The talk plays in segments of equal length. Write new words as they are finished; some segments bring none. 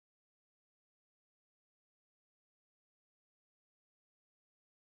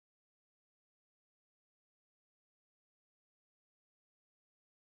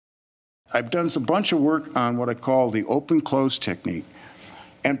I've done a bunch of work on what I call the open-close technique.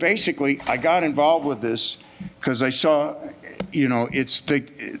 And basically, I got involved with this because I saw, you know, it's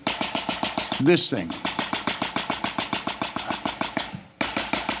this thing.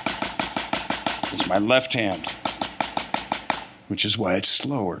 It's my left hand, which is why it's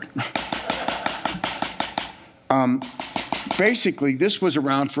slower. Basically, this was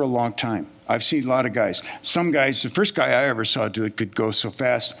around for a long time. I've seen a lot of guys. Some guys, the first guy I ever saw do it could go so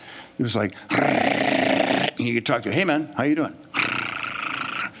fast. It was like, and you could talk to, hey man, how you doing?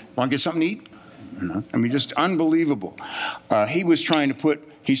 Want to get something to eat? You know? I mean, just unbelievable. He was trying to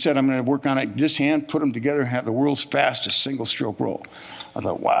he said, I'm going to work on it. This hand, put them together, and have the world's fastest single-stroke roll. I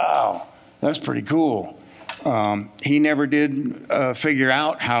thought, wow, that's pretty cool. He never did figure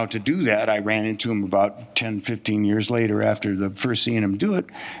out how to do that. I ran into him about 10, 15 years later after the first seeing him do it,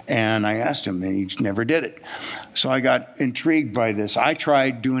 and I asked him, and he never did it. So I got intrigued by this. I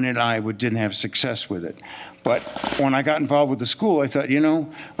tried doing it. I didn't have success with it. But when I got involved with the school, I thought, you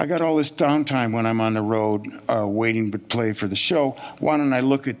know, I got all this downtime when I'm on the road waiting to play for the show. Why don't I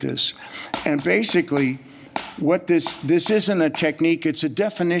look at this? And basically, what this isn't a technique, it's a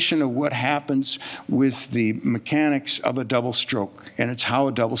definition of what happens with the mechanics of a double stroke, and it's how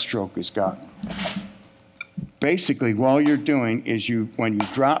a double stroke is gotten. Basically, all you're doing is when you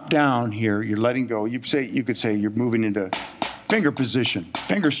drop down here, you're letting go. You could say you're moving into finger position,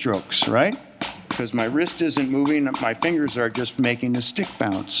 finger strokes, right? Because my wrist isn't moving, my fingers are just making a stick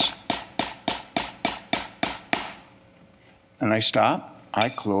bounce. And I stop, I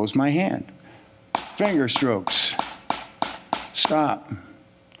close my hand. Finger strokes, stop.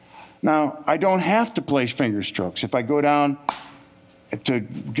 Now, I don't have to place finger strokes. If I go down to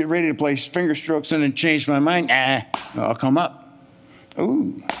get ready to place finger strokes and then change my mind, I'll come up.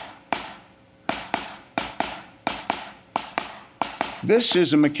 Ooh. This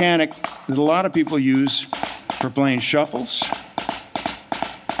is a mechanic that a lot of people use for playing shuffles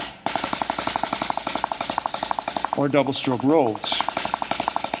or double stroke rolls.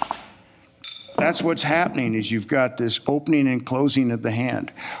 That's what's happening is you've got this opening and closing of the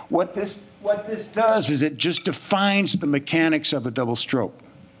hand. What this does is it just defines the mechanics of a double stroke.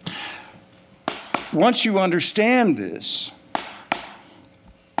 Once you understand this,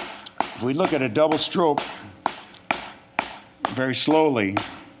 if we look at a double stroke very slowly,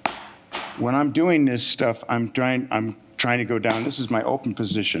 when I'm doing this stuff, I'm trying to go down. This is my open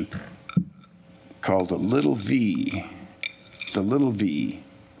position called the little V. The little V.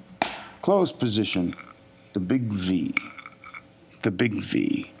 Closed position, the big V. The big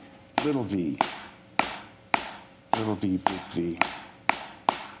V. Little V. Little V, big V.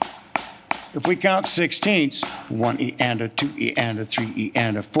 If we count 16ths, 1 E and a 2 E and a 3 E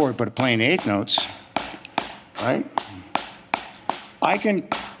and a 4, but playing eighth notes, right? I can,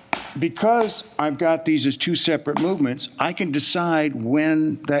 because I've got these as two separate movements, I can decide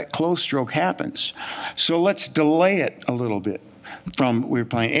when that close stroke happens. So let's delay it a little bit. From we're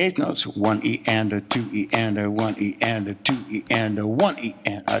playing eighth notes, 1 E and a 2 E and a 1 E and a 2 E and a 1 E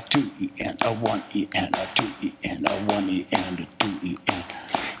and a 2 E and a 1 E and a 2 E and a 1 E and a 2 E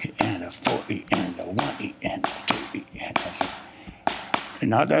and a 4 E and a 1 E and a 2 E and a 3. And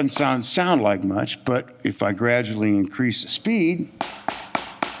now that doesn't sound like much, but if I gradually increase the speed,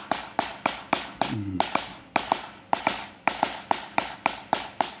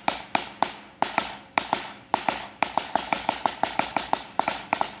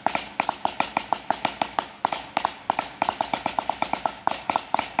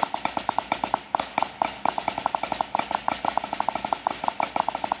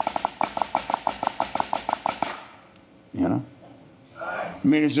 you know? I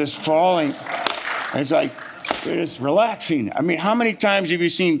mean, it's just falling. It's like, it's relaxing. I mean, how many times have you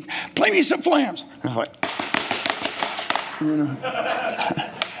seen, play me some flams? I was like, you know?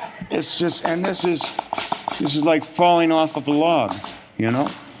 It's just, and this is like falling off of a log, you know?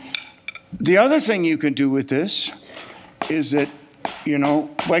 The other thing you can do with this is that, you know,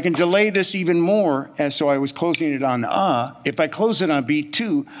 I can delay this even more, as so I was closing it on the If I close it on beat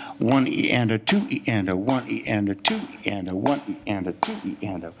 2, 1 E and a 2 E and a 1 E and a 2 E and a 1 E and a 2 E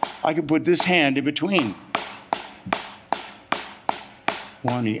and a, I could put this hand in between.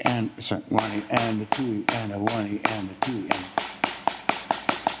 1 E and, sorry, 1 E and a 2 E and a 1 E and a 2 E and a.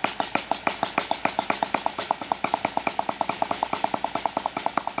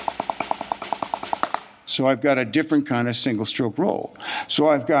 So I've got a different kind of single stroke roll. So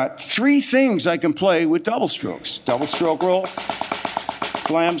I've got 3 things I can play with double strokes. Double stroke roll,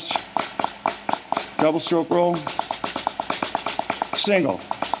 flams, double stroke roll, single.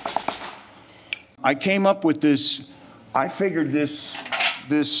 I came up with this, I figured this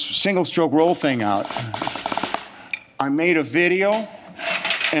this single stroke roll thing out. I made a video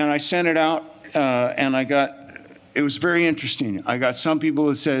and I sent it out, and it was very interesting. I got some people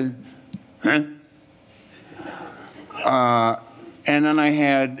that said, huh? And then I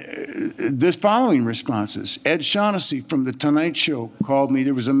had the following responses. Ed Shaughnessy from The Tonight Show called me.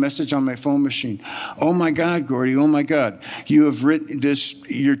 There was a message on my phone machine. Oh my God, Gordy, oh my God. You have written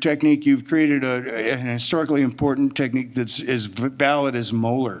your technique, you've created an historically important technique that's as valid as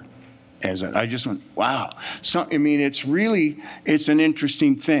molar. I just went, wow. I mean, it's an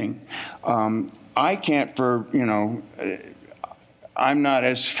interesting thing. I can't I'm not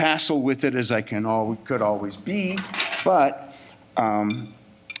as facile with it as I could always be, but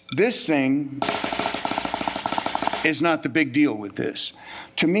this thing is not the big deal with this.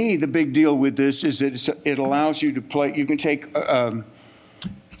 To me, the big deal with this is that it allows you to play. You can take,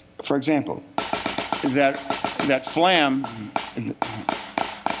 for example, that flam.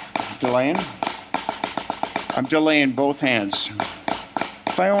 Delaying. I'm delaying both hands.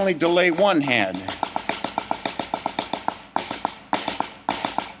 If I only delay one hand,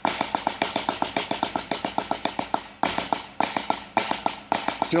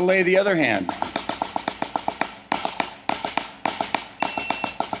 delay the other hand.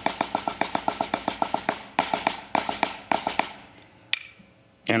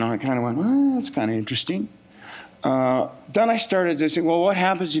 And I kind of went, well, that's kind of interesting. Then I started to say, well, what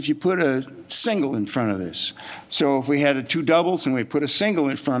happens if you put a single in front of this? So if we had two doubles and we put a single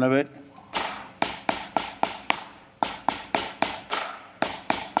in front of it,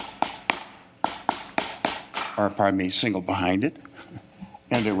 or pardon me, single behind it,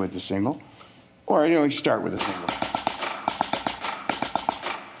 end it with the single, or you start with a single.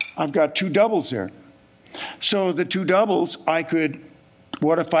 I've got two doubles there. So the two doubles,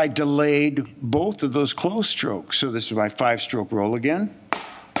 what if I delayed both of those close strokes? So this is my 5-stroke roll again.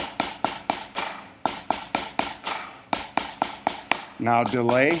 Now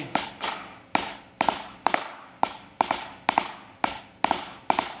delay.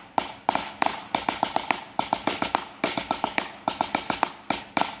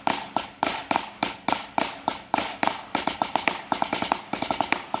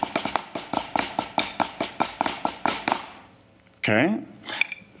 Okay.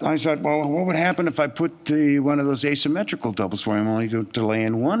 I thought, well, what would happen if I put one of those asymmetrical doubles where I'm only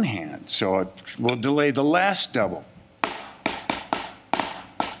delaying one hand? So we'll delay the last double.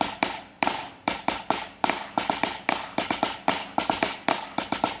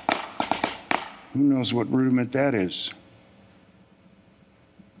 Who knows what rudiment that is?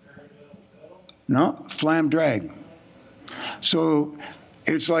 No, flam drag. So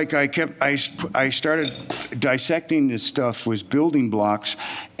it's like I started dissecting this stuff, was building blocks,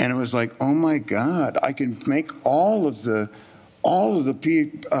 and it was like, oh my God, I can make all of the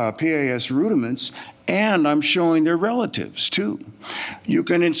PAS rudiments, and I'm showing their relatives too. You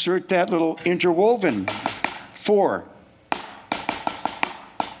can insert that little interwoven 4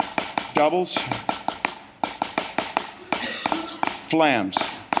 doubles, flams,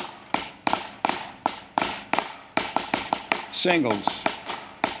 singles,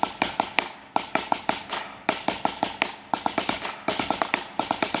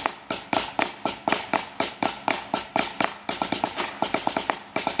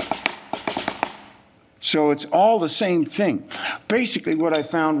 so it's all the same thing. Basically, what I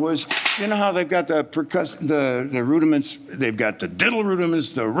found was, you know how they've got the rudiments, they've got the diddle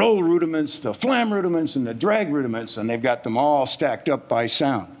rudiments, the roll rudiments, the flam rudiments, and the drag rudiments, and they've got them all stacked up by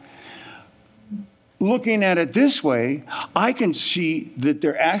sound. Looking at it this way, I can see that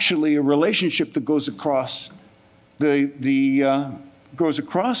they're actually a relationship that goes across goes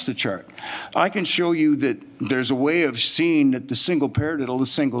across the chart. I can show you that there's a way of seeing that the single paradiddle, the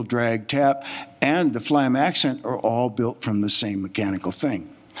single drag tap, and the flam accent are all built from the same mechanical thing.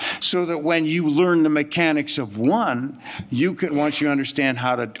 So that when you learn the mechanics of one, you can, once you understand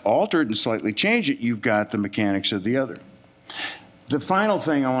how to alter it and slightly change it, you've got the mechanics of the other. The final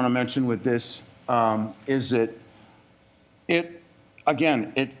thing I want to mention with this is that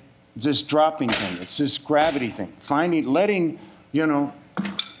this dropping thing, it's this gravity thing, letting, you know,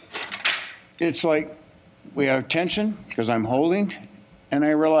 it's like we have tension because I'm holding and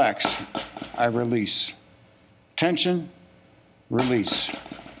I relax, I release. Tension, release.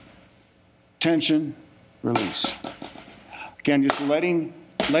 Tension, release. Again, just letting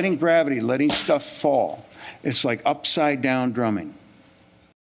gravity, letting stuff fall. It's like upside down drumming.